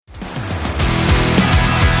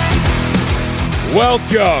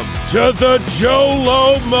Welcome to the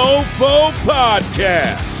JoLo MoFo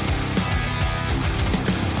Podcast.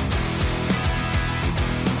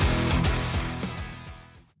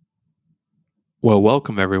 Well,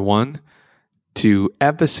 welcome everyone to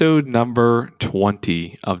episode number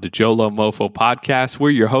 20 of the JoLo MoFo Podcast. We're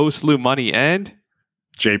your hosts, Lou Money and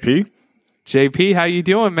JP. JP, how you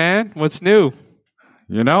doing, man? What's new?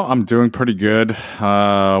 You know, I'm doing pretty good.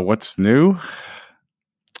 What's new?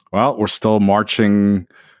 Well, we're still marching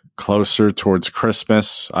closer towards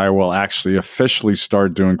Christmas. I will actually officially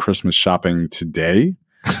start doing Christmas shopping today.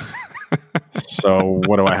 So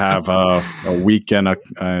what do I have? A week and a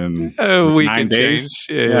week 9 and days?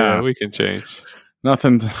 Change. Yeah, we can change.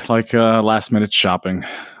 Nothing like last minute shopping.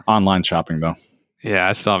 Online shopping, though. Yeah,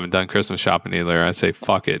 I still haven't done Christmas shopping either. I'd say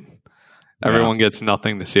fuck it. Everyone gets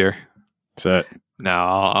nothing this year. That's it. No,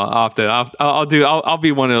 I'll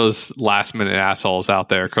be one of those last minute assholes out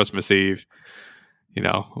there Christmas Eve, you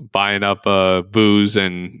know, buying up booze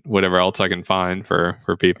and whatever else I can find for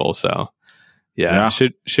people. So yeah.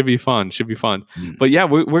 should be fun. Should be fun. But yeah,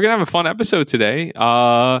 we're gonna have a fun episode today.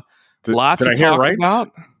 Lots did to I hear talk right?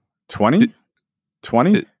 about. 20?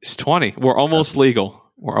 20? It's 20. We're almost legal.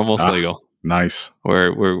 We're almost legal. Nice.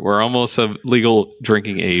 We're almost of legal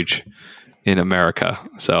drinking age in America.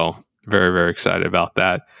 So very, very excited about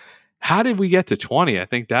that. How did we get to 20? I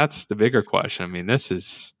think that's the bigger question. I mean, this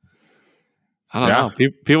is, I don't know.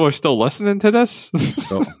 People are still listening to this.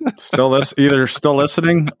 Either still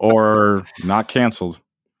listening or not canceled.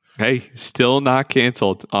 Hey, still not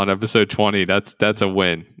canceled on episode 20. That's a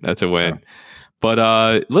win. That's a win. Yeah.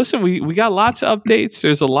 But listen, we got lots of updates.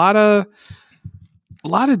 There's a lot of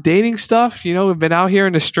dating stuff. You know, we've been out here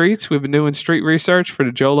in the streets. We've been doing street research for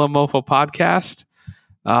the JoLo MoFo podcast.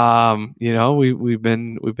 You know, we've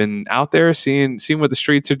been out there seeing what the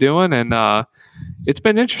streets are doing, and it's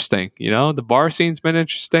been interesting. You know, the bar scene's been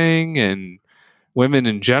interesting, and women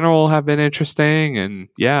in general have been interesting, and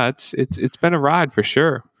yeah, it's been a ride for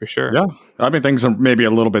sure. Yeah, I mean, things are maybe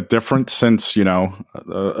a little bit different since, you know,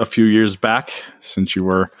 a few years back, since you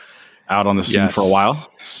were out on the scene for a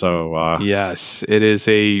while. So yes, it is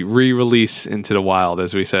a re-release into the wild,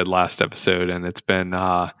 as we said last episode, and it's been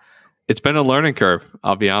a learning curve.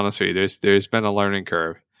 I'll be honest with you. There's been a learning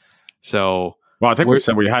curve. So, well, I think we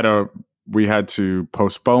said we had to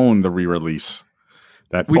postpone the re-release.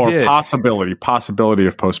 Did. Possibility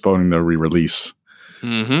of postponing the re-release.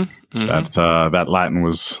 Mm-hmm. So that Latin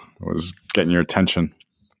was getting your attention.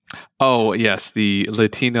 Oh yes, the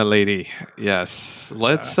Latina lady. Yes.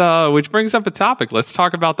 Let's which brings up a topic. Let's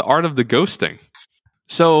talk about the art of the ghosting.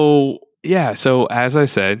 So yeah, so as I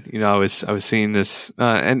said, you know, I was seeing this,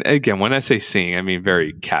 and again, when I say seeing, I mean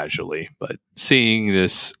very casually, but seeing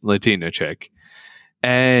this Latina chick,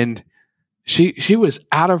 and she was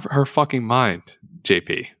out of her fucking mind,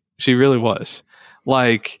 JP. She really was.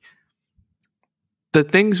 Like, the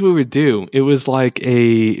things we would do, it was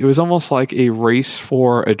almost like a race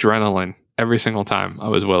for adrenaline every single time I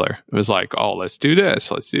was with her. It was like, oh, let's do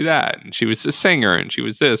this, let's do that, and she was a singer, and she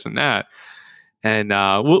was this and that. And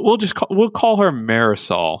we'll call her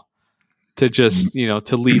Marisol to just, you know,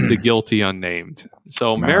 to leave the guilty unnamed.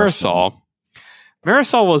 So Marisol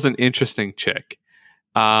was an interesting chick.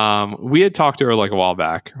 We had talked to her like a while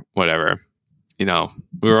back, whatever. You know,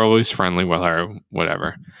 we were always friendly with her,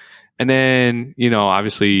 whatever. And then, you know,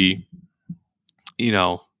 obviously, you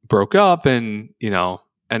know, broke up and, you know,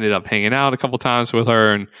 ended up hanging out a couple times with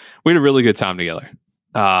her, and we had a really good time together.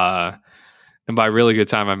 And by really good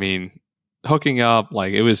time, I mean hooking up.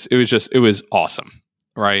 Like, it was awesome,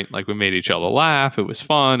 right? Like, we made each other laugh. It was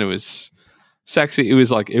fun. It was sexy. It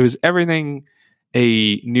was everything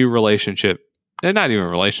a new relationship, and not even a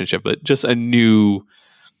relationship, but just a new,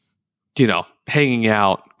 you know, hanging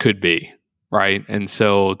out could be, right? And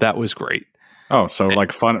so that was great. Oh, so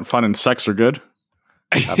like fun and sex are good?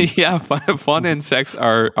 Yeah, fun and sex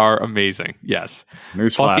are amazing. Yes.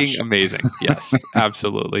 Newsflash. Fucking amazing. Yes,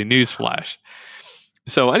 absolutely. Newsflash.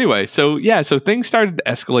 So anyway, so things started to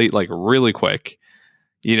escalate like really quick,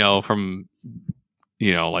 you know, from,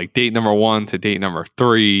 you know, like date number 1 to date number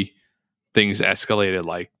 3, things escalated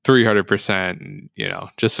like 300%, and, you know,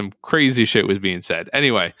 just some crazy shit was being said.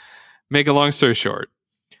 Anyway, make a long story short,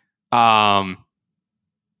 I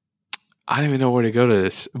don't even know where to go to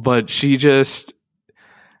this, but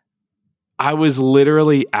I was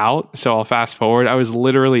literally out. So I'll fast forward. I was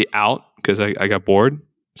literally out because I got bored.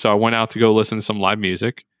 So I went out to go listen to some live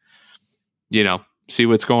music, you know, see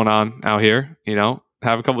what's going on out here, you know,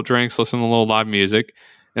 have a couple drinks, listen to a little live music.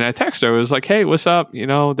 And I texted her. I was like, hey, what's up? You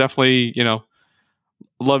know, definitely, you know,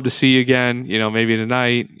 love to see you again, you know, maybe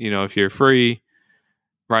tonight, you know, if you're free.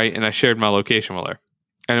 right? And I shared my location with her.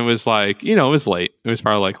 And it was like, it was late. It was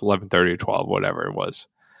probably like 11:30 or 12, whatever it was.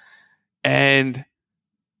 And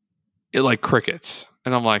it like crickets.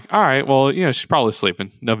 And I'm like, all right, well, she's probably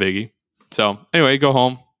sleeping. No biggie. So anyway, go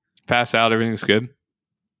home, pass out. Everything's good.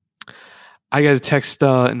 I got a text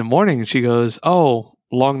in the morning and she goes, oh,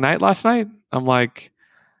 long night last night? I'm like,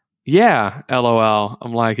 yeah, LOL.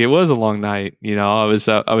 I'm like, it was a long night. I was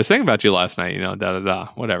thinking about you last night,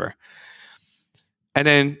 whatever. And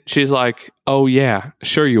then she's like, oh yeah,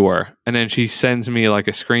 sure you were. And then she sends me like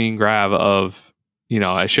a screen grab of,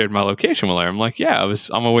 I shared my location with her. I'm like, yeah, I was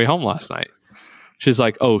on my way home last night. She's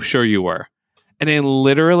like, oh, sure you were. And then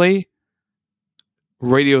literally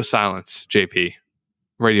radio silence, JP.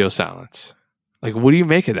 Radio silence. Like, what do you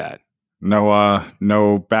make of that?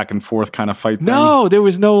 No back and forth kind of fight thing? No, there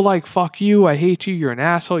was no like, fuck you, I hate you, you're an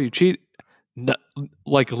asshole, you cheat. No,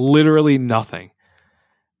 like literally nothing.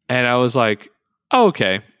 And I was like, oh,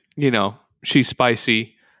 okay, she's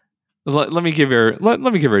spicy. Let me give her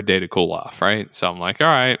a day to cool off, right? So I'm like, all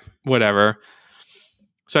right, whatever.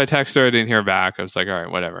 So I texted her, I didn't hear back. I was like, all right,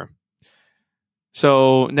 whatever.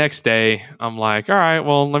 So next day, I'm like, all right,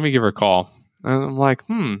 well, let me give her a call. And I'm like,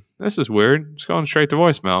 this is weird. It's going straight to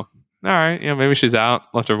voicemail. All right, maybe she's out,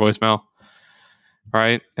 left her voicemail.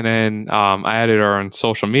 Right. And then I added her on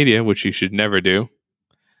social media, which you should never do.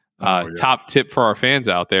 Top tip for our fans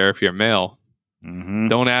out there, if you're male,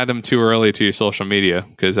 don't add them too early to your social media,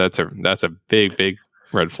 because that's a big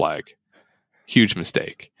red flag. Huge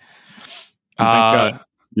mistake.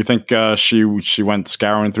 You think she went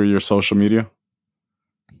scouring through your social media?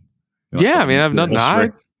 Yeah, I mean, I've done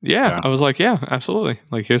that. Yeah, I was like, yeah, absolutely.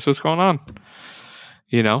 Like, here's what's going on.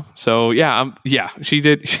 So yeah, she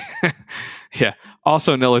did. Yeah.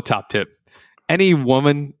 Also, another top tip: any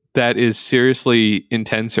woman that is seriously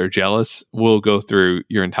intense or jealous will go through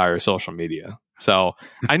your entire social media. So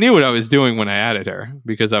I knew what I was doing when I added her,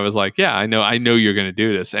 because I was like, yeah, I know you're going to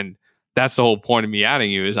do this, and that's the whole point of me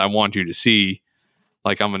adding you, is I want you to see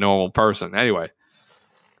like I'm a normal person. Anyway,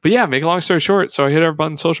 but yeah, make a long story short, so I hit her up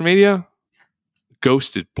on social media,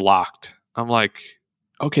 ghosted, blocked. I'm like,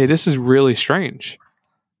 okay, this is really strange,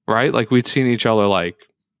 right? Like, we'd seen each other like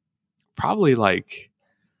probably like,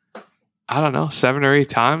 I don't know, 7 or 8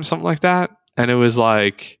 times, something like that. And it was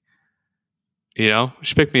like,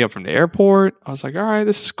 she picked me up from the airport. I was like, all right,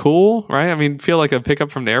 this is cool, right? I mean, feel like a pickup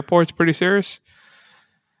from the airport's pretty serious.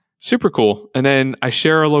 Super cool. And then I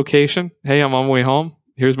share a location. Hey, I'm on my way home.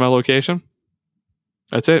 Here's my location.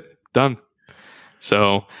 That's it. Done.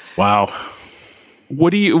 So, wow.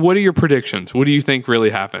 What are your predictions? What do you think really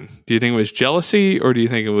happened? Do you think it was jealousy, or do you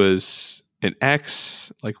think it was an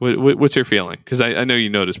ex? Like, what's your feeling? Because I know you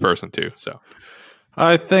know this person too. So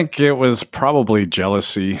I think it was probably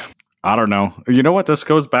jealousy. I don't know. You know what? This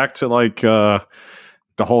goes back to like the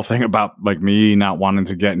whole thing about like me not wanting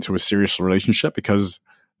to get into a serious relationship, because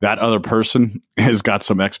that other person has got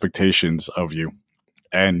some expectations of you,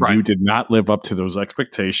 and you did not live up to those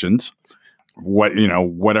expectations.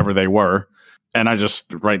 Whatever they were. And I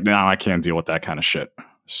just, right now, I can't deal with that kind of shit.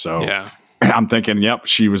 So I'm thinking, yep,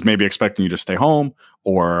 she was maybe expecting you to stay home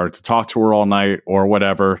or to talk to her all night or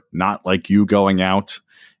whatever, not like you going out.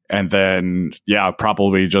 And then,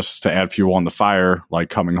 probably just to add fuel on the fire, like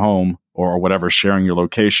coming home or whatever, sharing your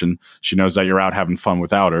location. She knows that you're out having fun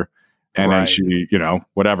without her. And then she,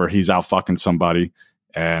 whatever, he's out fucking somebody.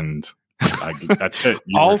 And that's it.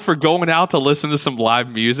 All for going out to listen to some live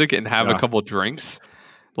music and have a couple drinks.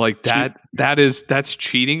 Like that's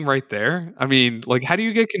cheating right there. I mean, like, how do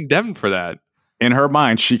you get condemned for that? In her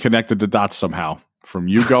mind, she connected the dots somehow, from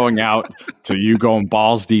you going out to you going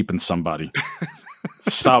balls deep in somebody.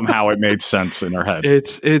 Somehow it made sense in her head.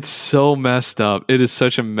 It's so messed up. It is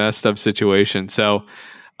such a messed up situation. So,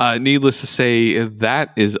 needless to say,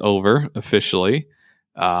 that is over officially.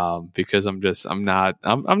 Because I'm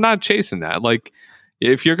not chasing that. Like,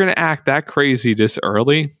 if you're gonna act that crazy this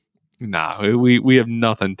early, nah, we have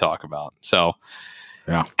nothing to talk about. So,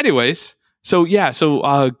 anyways, so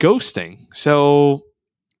ghosting. So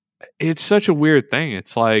it's such a weird thing.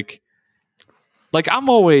 It's like I'm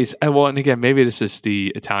always, well, and again, maybe this is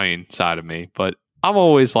the Italian side of me, but I'm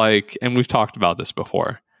always like, and we've talked about this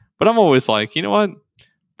before, but I'm always like, you know what?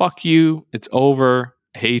 Fuck you. It's over.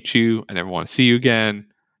 I hate you. I never want to see you again.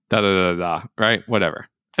 Right? Whatever.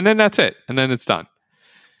 And then that's it. And then it's done.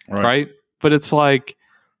 Right? But it's like,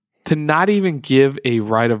 to not even give a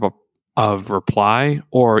right of reply,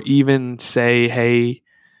 or even say, hey,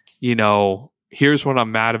 here's what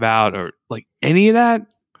I'm mad about, or like any of that.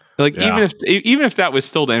 Like, even if that was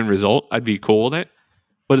still the end result, I'd be cool with it.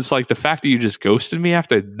 But it's like the fact that you just ghosted me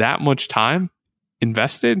after that much time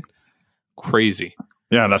invested, crazy.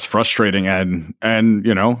 Yeah, that's frustrating. And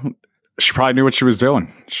she probably knew what she was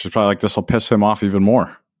doing. She's probably like, this will piss him off even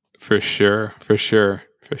more. For sure.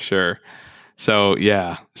 So,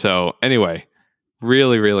 yeah. So, anyway,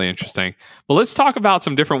 really, really interesting. But let's talk about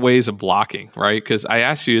some different ways of blocking, right? Because I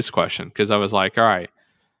asked you this question because I was like, all right,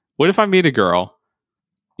 what if I meet a girl?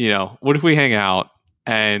 What if we hang out?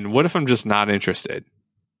 And what if I'm just not interested?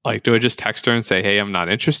 Like, do I just text her and say, hey, I'm not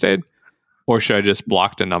interested? Or should I just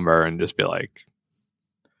block the number and just be like,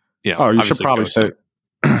 you should probably say,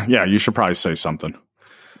 yeah, you should probably say something.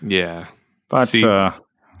 Yeah. But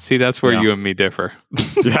see, that's where you and me differ.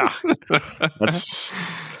 Yeah.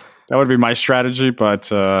 That would be my strategy,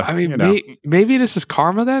 but I mean, maybe this is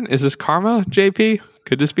karma then? Is this karma, JP?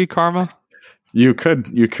 Could this be karma? You could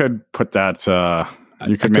put that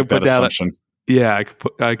you could make that assumption. Yeah,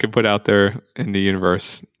 I could put out there in the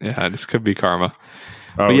universe. Yeah, this could be karma.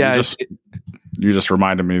 Oh, but yeah, you just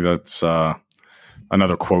reminded me that's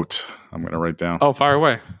another quote I'm going to write down. Oh, fire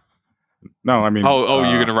away. No, I mean, you're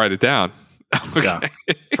going to write it down. Okay.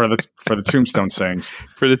 Yeah, for the tombstone sayings.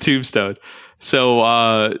 For the tombstone.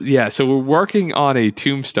 So so we're working on a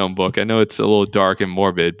tombstone book. I know it's a little dark and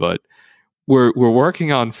morbid, but we're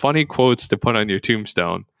working on funny quotes to put on your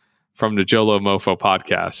tombstone from the JoLo MoFo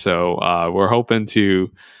podcast. So we're hoping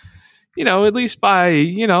to, at least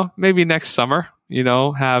by, maybe next summer,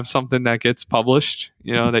 have something that gets published,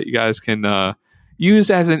 that you guys can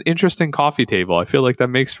use as an interesting coffee table. I feel like that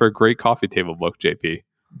makes for a great coffee table book, JP.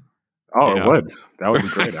 Oh, it would. That would be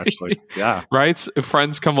great, actually. Yeah. Right?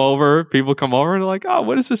 Friends come over, people come over, and they're like, oh,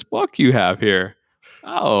 what is this book you have here?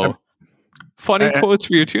 Oh, funny quotes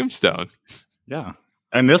for your tombstone. Yeah.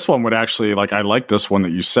 And this one would actually, I like this one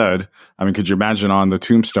that you said. I mean, could you imagine on the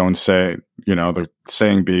tombstone the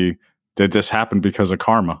saying be, did this happen because of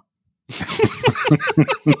karma?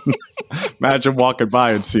 Imagine walking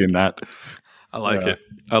by and seeing that. I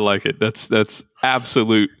like it. That's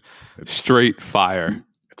absolute straight fire.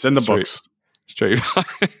 It's in the books. Straight fire.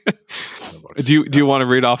 Do you want to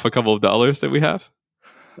read off a couple of the others that we have?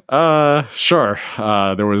 Sure.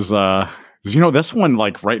 There was this one,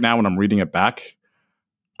 right now when I'm reading it back,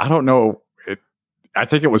 I don't know. I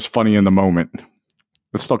think it was funny in the moment.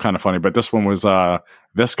 It's still kind of funny, but this one was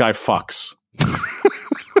this guy fucks.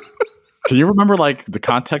 Can you remember the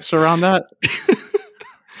context around that?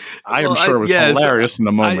 I am sure it was hilarious in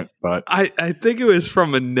the moment, but I think it was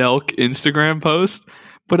from a Nelk Instagram post.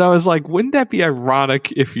 But I was like, wouldn't that be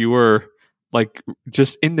ironic if you were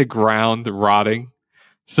just in the ground rotting?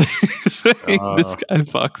 Saying this guy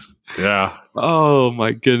fucks. Yeah. Oh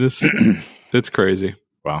my goodness. It's crazy.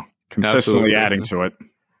 Wow. Consistently adding to it.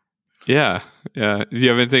 Yeah. Yeah. Do you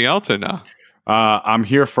have anything else or no? I'm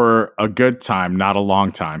here for a good time, not a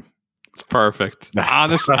long time. It's perfect.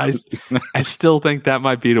 Honestly, I still think that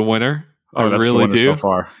might be the winner. Oh, that's really the winner so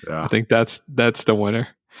far. Yeah. I think that's the winner.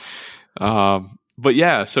 But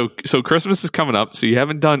yeah, so Christmas is coming up. So you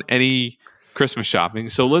haven't done any Christmas shopping.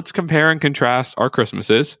 So let's compare and contrast our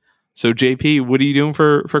Christmases. So JP, what are you doing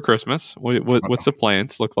for Christmas? What's the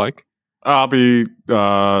plans look like? I'll be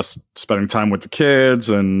spending time with the kids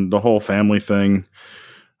and the whole family thing.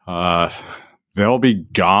 They'll be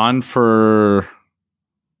gone for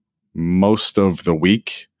most of the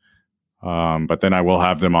week. But then I will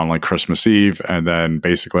have them on Christmas Eve, and then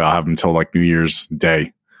basically I'll have them until New Year's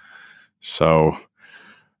Day. So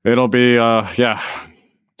it'll be,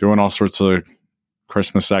 doing all sorts of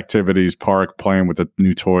Christmas activities, park, playing with the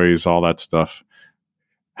new toys, all that stuff.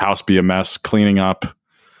 House be a mess, cleaning up.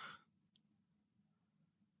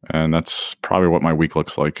 And that's probably what my week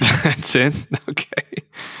looks like. That's it? Okay.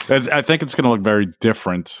 I think it's going to look very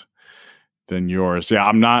different than yours.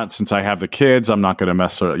 Yeah, since I have the kids, I'm not going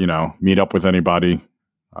to meet up with anybody.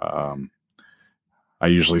 I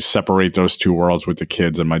usually separate those two worlds with the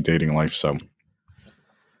kids and my dating life. So,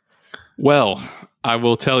 well, I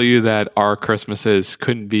will tell you that our Christmases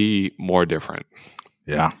couldn't be more different.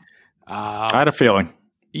 Yeah. I had a feeling.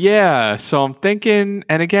 Yeah. So I'm thinking,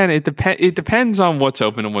 and again, it depends on what's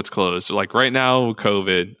open and what's closed. Right now with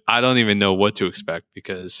COVID, I don't even know what to expect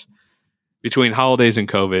because between holidays and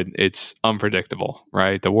COVID, it's unpredictable,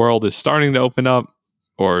 right? The world is starting to open up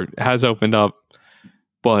or has opened up.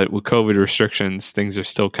 But with COVID restrictions, things are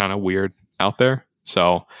still kind of weird out there.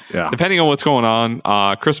 So, depending on what's going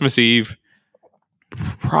on, Christmas Eve,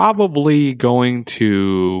 probably going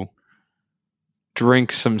to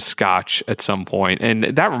drink some scotch at some point. And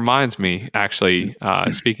that reminds me, actually,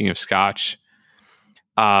 speaking of scotch,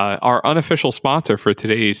 our unofficial sponsor for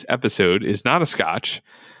today's episode is not a scotch,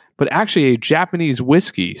 but actually a Japanese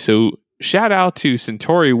whiskey. So, shout out to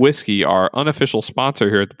Centauri Whiskey, our unofficial sponsor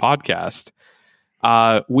here at the podcast.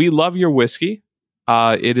 We love your whiskey.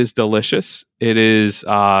 It is delicious. It is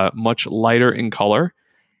much lighter in color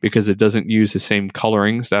because it doesn't use the same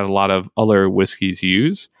colorings that a lot of other whiskeys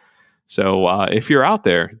use. So if you're out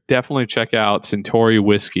there, definitely check out Centauri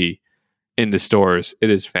whiskey in the stores. It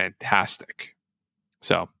is fantastic.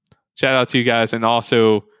 So shout out to you guys. And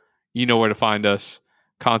also, you know where to find us.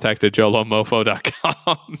 Contact at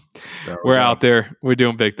JoLoMoFo.com. We're out there. We're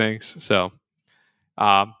doing big things. So,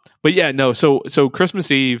 but yeah, no. So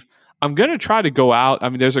Christmas Eve, I'm going to try to go out. I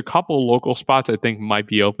mean, there's a couple local spots I think might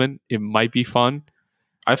be open. It might be fun.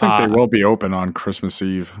 I think they will be open on Christmas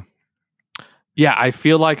Eve. Yeah, I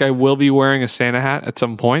feel like I will be wearing a Santa hat at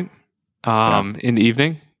some point in the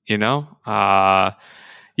evening, you know?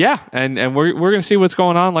 Yeah, and we're going to see what's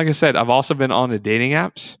going on. Like I said, I've also been on the dating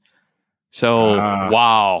apps. So,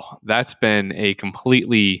 wow, that's been a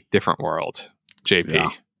completely different world,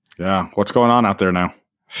 JP. Yeah. What's going on out there now?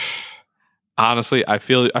 Honestly, I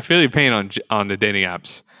feel your pain on the dating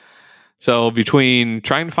apps. So between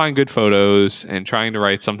trying to find good photos and trying to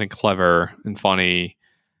write something clever and funny,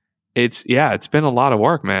 it's been a lot of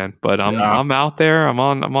work, man. But I'm out there. I'm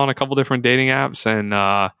on a couple different dating apps, and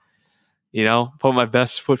put my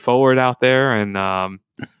best foot forward out there. And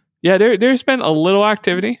there's been a little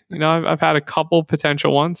activity. You know, I've had a couple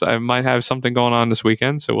potential ones. I might have something going on this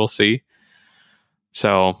weekend, so we'll see.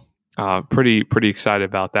 So pretty excited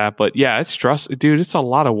about that. But yeah, it's stressful, dude. It's a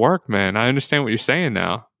lot of work, man. I understand what you're saying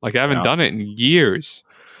now. Like, I haven't done it in years.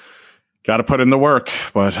 Got to put in the work,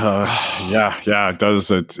 but it does.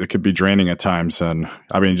 It could be draining at times. And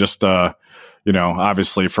I mean, just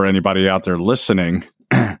obviously for anybody out there listening,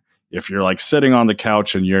 if you're like sitting on the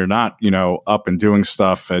couch and you're not, up and doing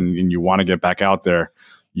stuff and you want to get back out there,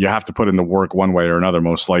 you have to put in the work one way or another,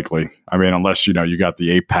 most likely. I mean, unless you got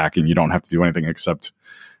the 8-pack and you don't have to do anything except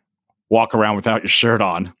walk around without your shirt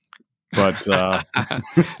on. But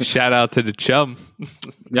shout out to the chum.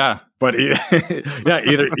 Yeah, but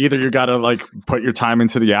either you got to like put your time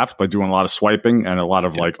into the app by doing a lot of swiping and a lot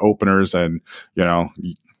of like openers, and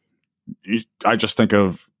I just think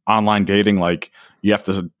of online dating like you have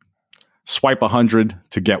to swipe 100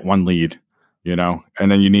 to get one lead, and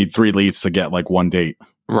then you need 3 leads to get like one date.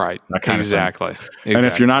 Right. That kind exactly. of thing. And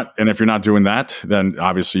if you're not doing that, then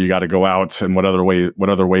obviously you got to go out, and what other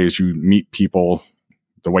ways you meet people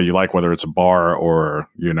the way you like, whether it's a bar or,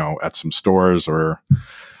 at some stores or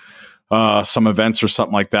some events or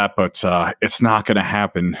something like that. But it's not going to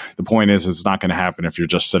happen. The point is, it's not going to happen if you're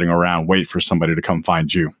just sitting around, wait for somebody to come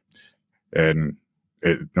find you. And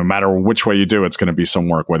no matter which way you do, it's going to be some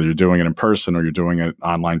work, whether you're doing it in person or you're doing it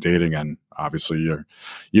online dating. And obviously you're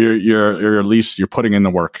at least you're putting in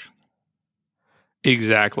the work.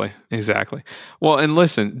 Exactly. Well, and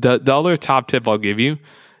listen, the other top tip I'll give you,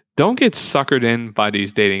 don't get suckered in by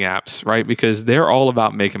these dating apps, right? Because they're all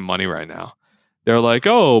about making money right now. They're like,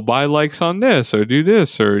 oh, buy likes on this or do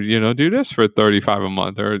this or, do this for $35 a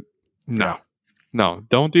month or no,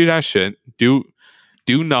 don't do that shit. Do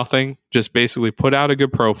nothing. Just basically put out a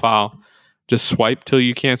good profile. Just swipe till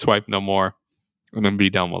you can't swipe no more and then be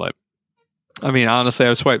done with it. I mean, honestly,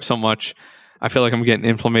 I've swiped so much. I feel like I'm getting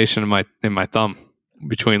inflammation in my thumb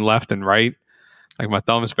between left and right. Like my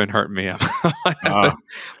thumb's been hurting me. I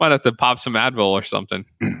might have to pop some Advil or something.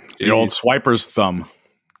 The old swiper's thumb.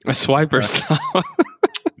 A swiper's thumb.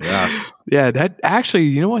 Yes. Yeah, that actually,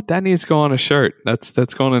 you know what? That needs to go on a shirt.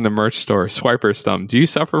 That's going in the merch store. Swiper's thumb. Do you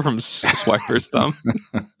suffer from swiper's thumb?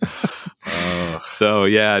 So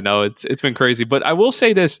yeah, no, it's been crazy. But I will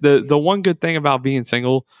say this: the one good thing about being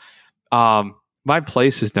single, my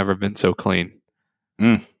place has never been so clean.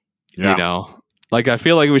 Yeah. Like I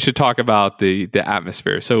feel like we should talk about the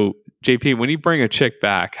atmosphere. So JP, when you bring a chick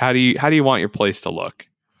back, how do you want your place to look?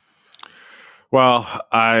 Well,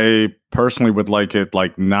 I personally would like it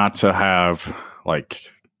like not to have like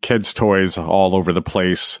kids' toys all over the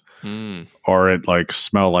place, or it like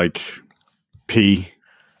smell like pee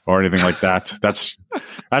or anything like that.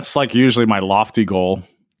 That's like usually my lofty goal,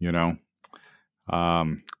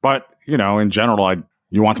 But in general,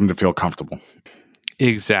 you want them to feel comfortable.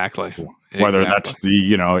 Exactly. Whether that's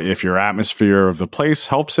if your atmosphere of the place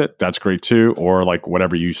helps it, that's great too. Or like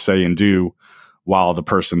whatever you say and do while the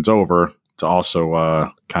person's over to also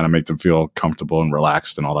kind of make them feel comfortable and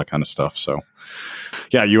relaxed and all that kind of stuff. So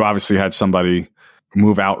yeah, you obviously had somebody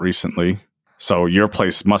move out recently. So your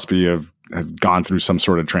place must have gone through some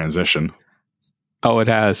sort of transition. Oh, it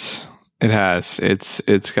has. It has.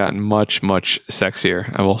 It's gotten much, much sexier.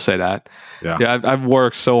 I will say that. Yeah. I've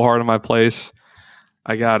worked so hard on my place.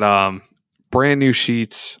 I got brand new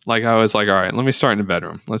sheets. Like I was like, all right, let me start in the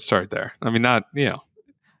bedroom. Let's start there. I mean, not,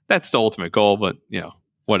 that's the ultimate goal, but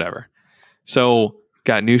whatever. So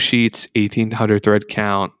Got new sheets, 1800 thread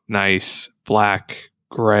count, nice, black,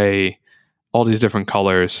 gray, all these different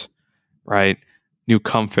colors, right? New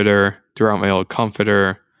comforter, threw out my old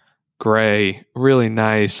comforter, gray, really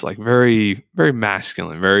nice, like very, very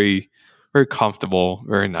masculine, very, very comfortable,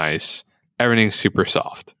 very nice. Everything's super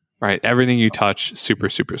soft, right? Everything you touch, super,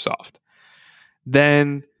 super soft.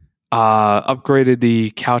 Then upgraded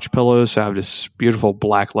the couch pillows. So I have this beautiful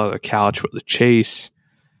black leather couch with a chase.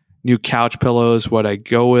 New couch pillows. What I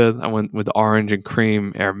go with, I went with orange and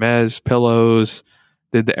cream Hermes pillows.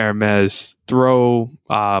 Did the Hermes throw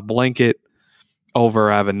blanket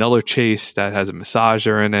over. I have another chase that has a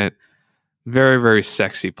massager in it. Very, very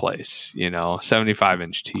sexy place.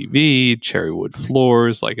 75-inch TV, cherry wood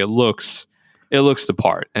floors. Like it looks the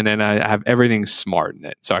part. And then I have everything smart in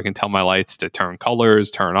it. So I can tell my lights to turn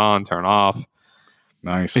colors, turn on, turn off.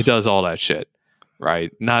 Nice. It does all that shit.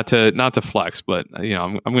 Right. Not to flex, but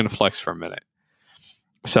I'm going to flex for a minute.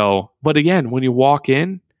 So, but again, when you walk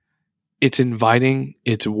in, it's inviting,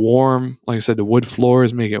 it's warm. Like I said, the wood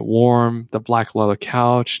floors make it warm, the black leather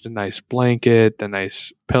couch, the nice blanket, the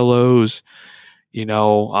nice pillows,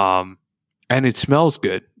 and it smells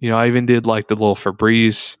good. I even did like the little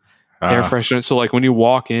Febreze air freshener. So like when you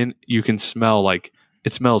walk in, you can smell like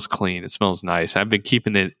it smells clean. It smells nice. I've been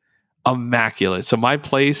keeping it immaculate. So my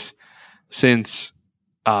place, since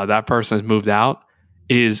that person has moved out,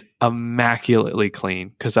 is immaculately clean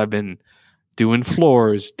because I've been doing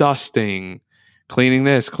floors, dusting, cleaning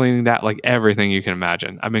this, cleaning that, like everything you can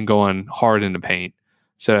imagine. I've been going hard into paint.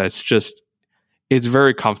 So it's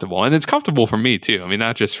very comfortable. And it's comfortable for me too. I mean,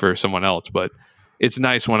 not just for someone else, but it's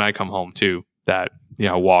nice when I come home too, that,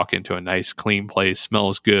 walk into a nice clean place,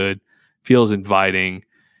 smells good, feels inviting,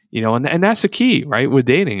 and that's the key, right? With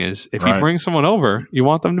dating is if you bring someone over, you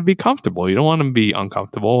want them to be comfortable. You don't want them to be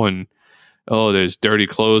uncomfortable and, there's dirty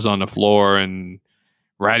clothes on the floor and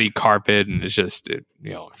ratty carpet, and it's just it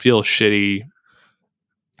feels shitty,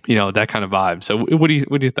 that kind of vibe. So what do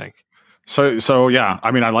you think? So yeah,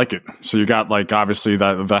 I mean, I like it. So you got like obviously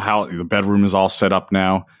the house, the bedroom is all set up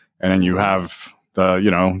now, and then you have the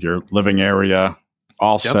your living area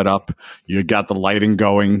all set up. You got the lighting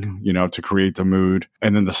going, to create the mood,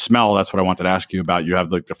 and then the smell. That's what I wanted to ask you about. You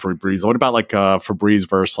have like the Febreze. What about like Febreze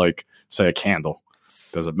versus like say a candle?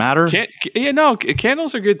 Does it matter?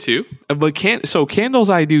 Candles are good too. But candles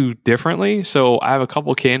I do differently. So I have a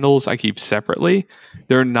couple candles I keep separately.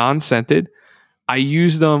 They're non-scented. I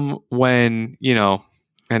use them when,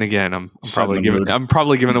 and again, I'm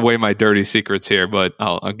probably giving away my dirty secrets here, but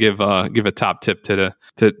I'll give a top tip to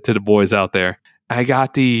the boys out there. I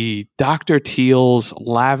got the Dr. Teal's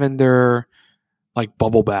lavender like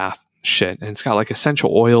bubble bath shit, and it's got like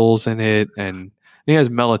essential oils in it, and it has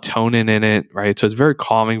melatonin in it, right? So it's very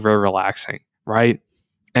calming, very relaxing, right?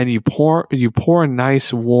 And you pour a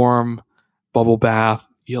nice warm bubble bath.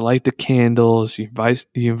 You light the candles. You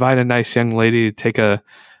invite a nice young lady to take a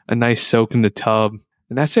nice soak in the tub,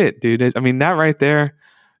 and that's it, dude. That right there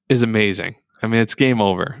is amazing. It's game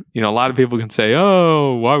over. A lot of people can say,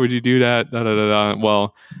 "Oh, why would you do that?" Da, da, da, da.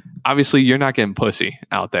 Well, obviously you're not getting pussy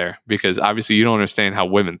out there because obviously you don't understand how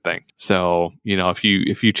women think. So, if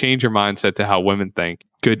you change your mindset to how women think,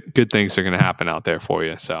 good things are going to happen out there for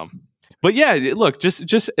you. So, but yeah, look,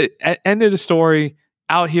 just end of the story,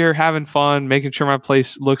 out here having fun, making sure my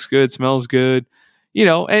place looks good, smells good,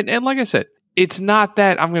 and like I said, it's not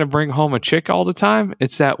that I'm going to bring home a chick all the time.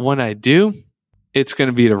 It's that when I do, it's going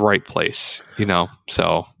to be the right place,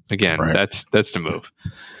 So again, that's the move.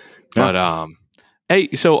 Yeah. But, hey,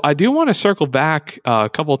 so I do want to circle back a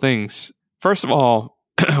couple of things. First of all,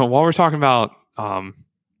 while we're talking about,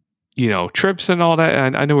 trips and all that,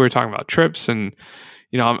 and I know we were talking about trips, and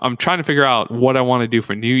I'm trying to figure out what I want to do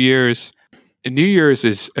for New Year's. And New Year's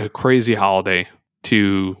is a crazy holiday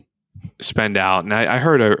to spend out, and I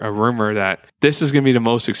heard a rumor that this is going to be the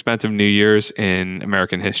most expensive New Year's in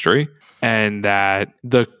American history, and that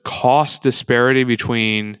the cost disparity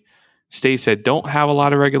between states that don't have a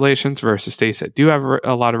lot of regulations versus states that do have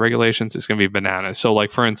a lot of regulations is going to be bananas. So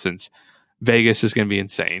like, for instance, Vegas is going to be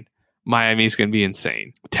insane. Miami is going to be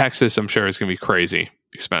insane. Texas, I'm sure, is going to be crazy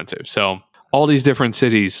expensive. So all these different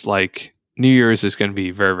cities, like New Year's is going to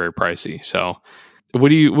be very, very pricey. So what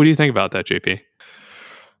do you think about that, JP?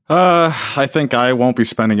 I think I won't be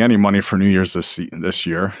spending any money for New Year's this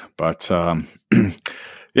year, but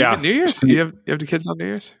yeah. New Year's? You have the kids on New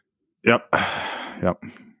Year's? Yep.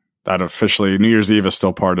 That officially New Year's Eve is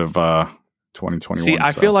still part of 2021. See,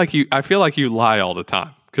 I feel like you lie all the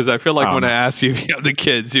time, because I feel like when I ask you if you have the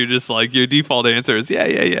kids, you're just like, your default answer is yeah,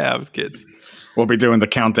 I have kids. We'll be doing the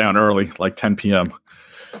countdown early, like 10 p.m.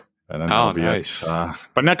 and then that'll be nice. it.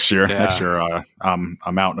 But next year, I'm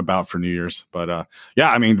out and about for New Year's. But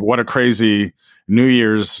yeah, I mean, what a crazy New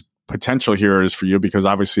Year's potential here is for you, because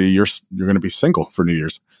obviously you're going to be single for New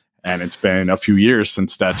Year's, and it's been a few years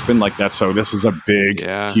since that's been like that. So this is a big,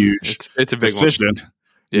 huge it's a big decision.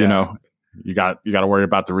 Yeah. You know, you got to worry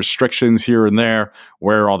about the restrictions here and there.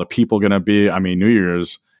 Where are all the people going to be? I mean, New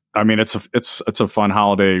Year's. I mean, it's a fun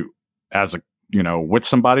holiday as a, you know, with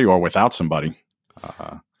somebody or without somebody.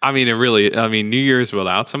 I mean, New Year's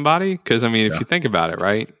without somebody, because I mean, if you think about it,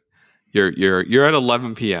 right? You're at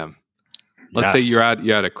 11 p.m. Let's say you're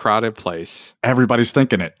at a crowded place. Everybody's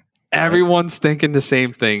thinking it. Everyone's thinking the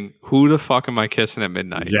same thing. Who the fuck am I kissing at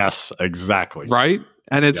midnight? Yes, exactly. Right?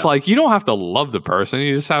 And it's like, you don't have to love the person.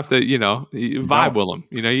 You just have to, you know, vibe with them.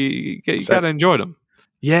 You know, you got to enjoy them.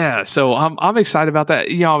 Yeah. So I'm excited about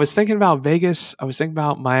that. You know, I was thinking about Vegas. I was thinking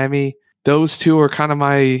about Miami. Those two are kind of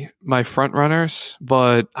my front runners,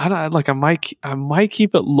 but I might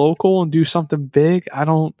keep it local and do something big.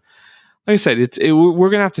 Like I said,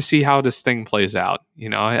 we're gonna have to see how this thing plays out. You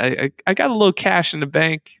know, I got a little cash in the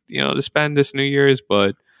bank, you know, to spend this New Year's,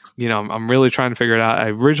 but you know, I'm really trying to figure it out. I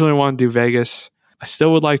originally wanted to do Vegas. I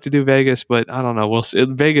still would like to do Vegas, but I don't know. We'll see.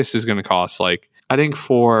 Vegas is going to cost like I think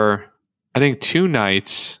 2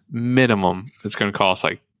 nights minimum. It's going to cost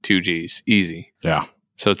like $2,000 easy. Yeah.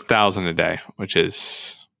 So it's $1,000 a day, which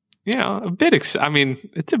is, you know, a bit. I mean,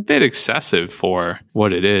 it's a bit excessive for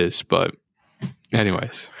what it is, but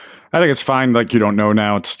anyways. I think it's fine. Like, you don't know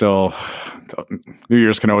now. It's still, New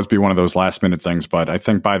Year's can always be one of those last minute things. But I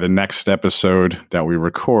think by the next episode that we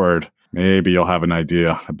record, maybe you'll have a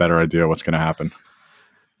better idea what's going to happen.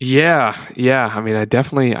 Yeah. I mean,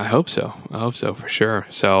 I hope so. I hope so for sure.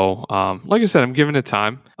 So, like I said, I'm giving it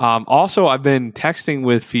time. Also, I've been texting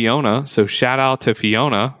with Fiona. So shout out to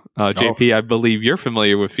Fiona. JP, I believe you're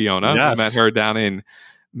familiar with Fiona. Yes. I met her down in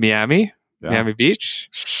Miami. Yeah. Miami Beach.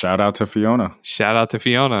 Shout out to Fiona.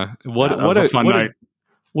 What a fun night.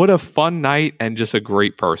 What a fun night, and just a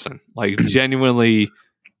great person. Like, genuinely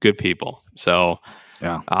good people. So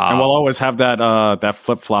yeah. And we'll always have that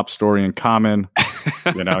flip-flop story in common.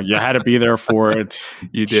 You know, you had to be there for it.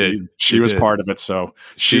 You did. She was part of it, so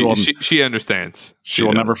she understands. She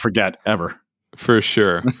will never forget, ever. For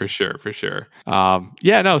sure.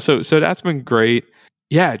 Yeah, no, so that's been great.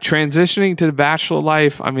 Yeah, transitioning to the bachelor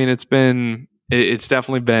life. I mean, it's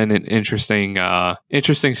definitely been an interesting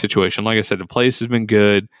situation. Like I said, the place has been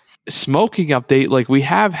good. Smoking update, like we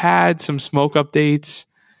have had some smoke updates.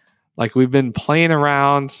 Like we've been playing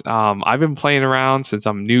around. I've been playing around since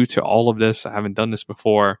I'm new to all of this. I haven't done this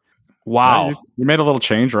before. Wow. You made a little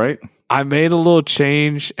change, right? I made a little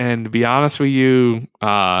change, and to be honest with you,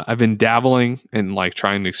 I've been dabbling in like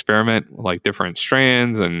trying to experiment with like different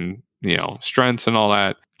strands and, you know, strengths and all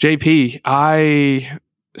that. JP, I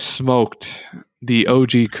smoked the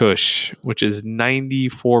OG Kush, which is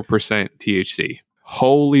 94% THC.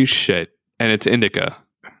 Holy shit. And it's indica.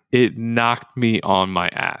 It knocked me on my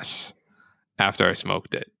ass after I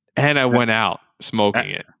smoked it. And I went out smoking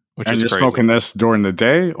it, which is crazy. And you're smoking this during the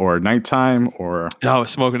day or nighttime or? No, I was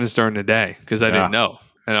smoking this during the day because I didn't know.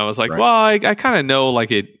 And I was like, well, I kind of know,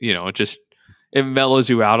 like it, you know, it mellows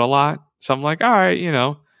you out a lot. So I'm like, all right, you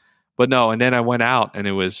know. But no, and then I went out and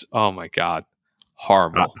it was, oh my God,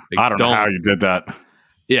 horrible. I don't know how you did that.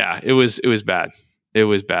 Yeah, it was bad. It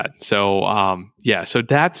was bad. So,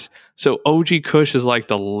 so OG Kush is like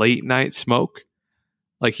the late night smoke.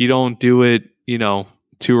 Like you don't do it, you know,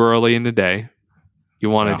 too early in the day. You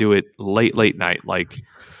want to do it late night, like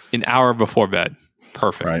an hour before bed.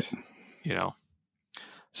 Perfect. Right. You know.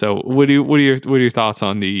 So what are your thoughts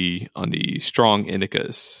on the strong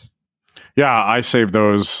indicas? Yeah, I save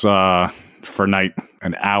those for night,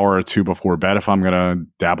 an hour or two before bed if I'm gonna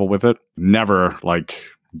dabble with it. Never like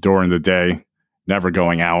during the day. Never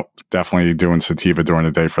going out. Definitely doing sativa during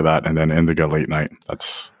the day for that, and then indica late night.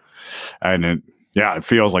 It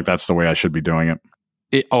feels like that's the way I should be doing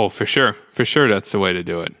it. For sure, that's the way to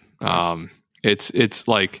do it. It's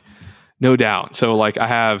like no doubt. So like I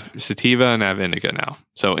have sativa and I have indica now.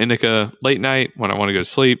 So indica late night when I want to go to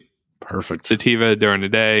sleep. Perfect. Sativa during the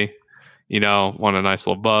day. You know, want a nice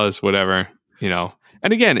little buzz, whatever. You know,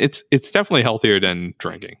 and again, it's definitely healthier than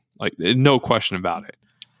drinking. Like no question about it.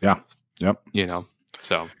 Yeah. Yep. You know,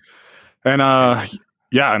 so. And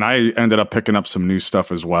and I ended up picking up some new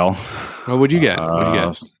stuff as well. Well, what'd you get?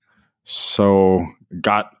 So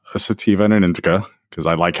got a sativa and an indica because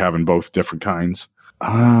I like having both different kinds.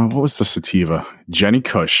 What was the sativa? Jenny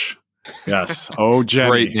Kush. Yes. Oh,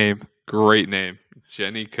 Jenny. Great name.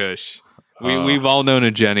 Jenny Kush. We've all known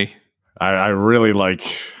a Jenny. I really like,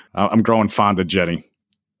 I'm growing fond of Jenny.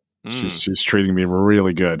 She's treating me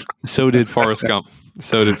really good. So did Forrest Gump.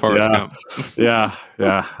 Gump. Yeah.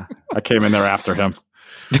 I came in there after him.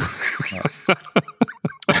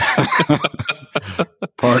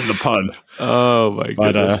 Pardon the pun. Oh my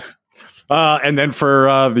goodness. And then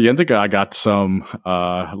for the indica, I got some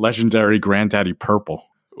legendary Granddaddy Purple.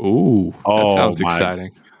 Ooh, that sounds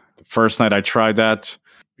exciting. The first night I tried that,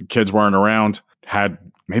 the kids weren't around, had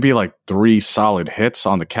maybe like 3 solid hits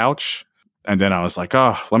on the couch. And then I was like,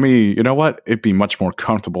 you know what? It'd be much more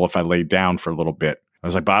comfortable if I laid down for a little bit. I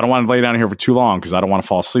was like, but I don't want to lay down here for too long because I don't want to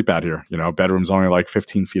fall asleep out here. You know, bedroom's only like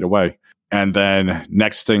 15 feet away. And then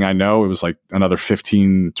next thing I know, it was like another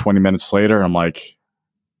 15, 20 minutes later. I'm like,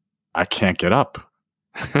 I can't get up.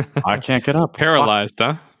 Paralyzed,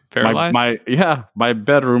 huh? Paralyzed? My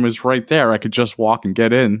bedroom is right there. I could just walk and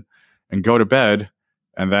get in and go to bed.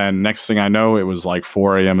 And then next thing I know, it was like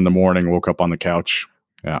 4 a.m. in the morning, woke up on the couch.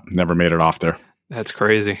 Yeah, never made it off there. That's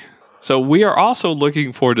crazy. So we are also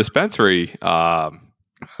looking for dispensary.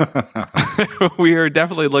 We are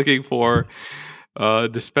definitely looking for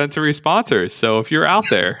dispensary sponsors. So if you're out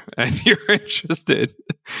there and you're interested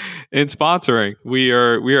in sponsoring, we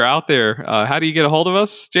are out there. How do you get a hold of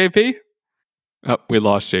us, JP? Oh, we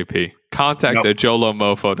lost JP. Contact at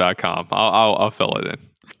JoLoMoFo.com. I'll fill it in.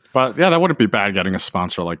 But yeah, that wouldn't be bad getting a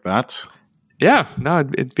sponsor like that. Yeah, no,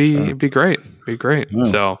 it'd be great. It'd be great. Yeah.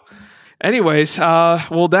 So anyways,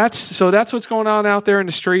 that's what's going on out there in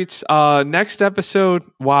the streets. Next episode,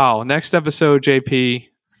 JP,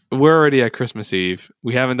 we're already at Christmas Eve.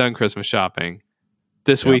 We haven't done Christmas shopping.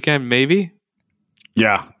 This weekend, maybe?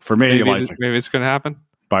 Yeah, for me, maybe it's going to happen.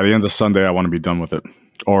 By the end of Sunday, I want to be done with it.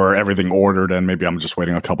 Or everything ordered, and maybe I'm just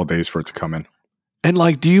waiting a couple days for it to come in. And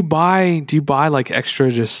like, do you buy like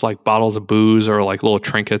extra just like bottles of booze or like little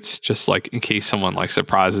trinkets just like in case someone like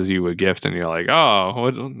surprises you with a gift and you're like,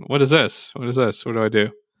 oh, what is this? What is this? What do I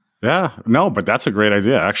do? Yeah, no, but that's a great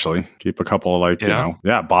idea actually. Keep a couple of like,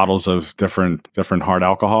 bottles of different hard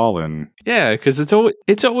alcohol and because it's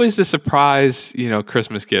always the surprise,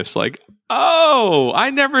 Christmas gifts like, oh,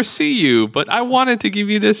 I never see you, but I wanted to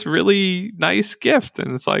give you this really nice gift.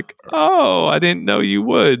 And it's like, oh, I didn't know you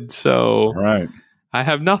would. So right. I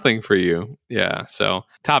have nothing for you. Yeah. So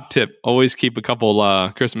top tip, always keep a couple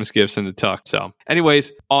Christmas gifts in the tuck. So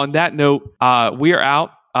anyways, on that note, we are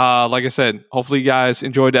out. Like I said, hopefully you guys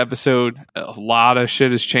enjoyed the episode. A lot of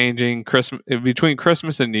shit is changing between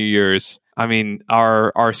Christmas and New Year's. I mean,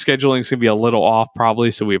 our scheduling is going to be a little off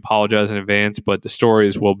probably, so we apologize in advance, but the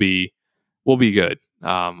stories will be good.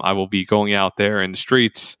 I will be going out there in the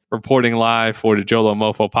streets, reporting live for the JoLo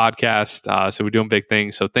MoFo podcast. So we're doing big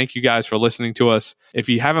things. So thank you guys for listening to us. If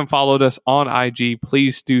you haven't followed us on IG,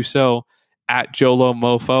 please do so at JoLo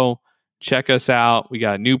MoFo. Check us out. We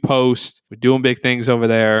got a new post. We're doing big things over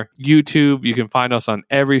there. YouTube, you can find us on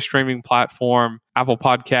every streaming platform, Apple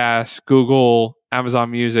Podcasts, Google,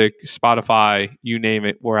 Amazon Music, Spotify, you name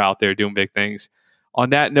it. We're out there doing big things. On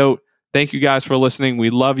that note, thank you guys for listening. We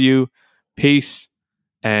love you. Peace.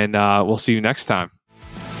 And we'll see you next time.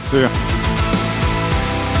 See ya.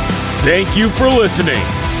 Thank you for listening.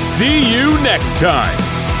 See you next time.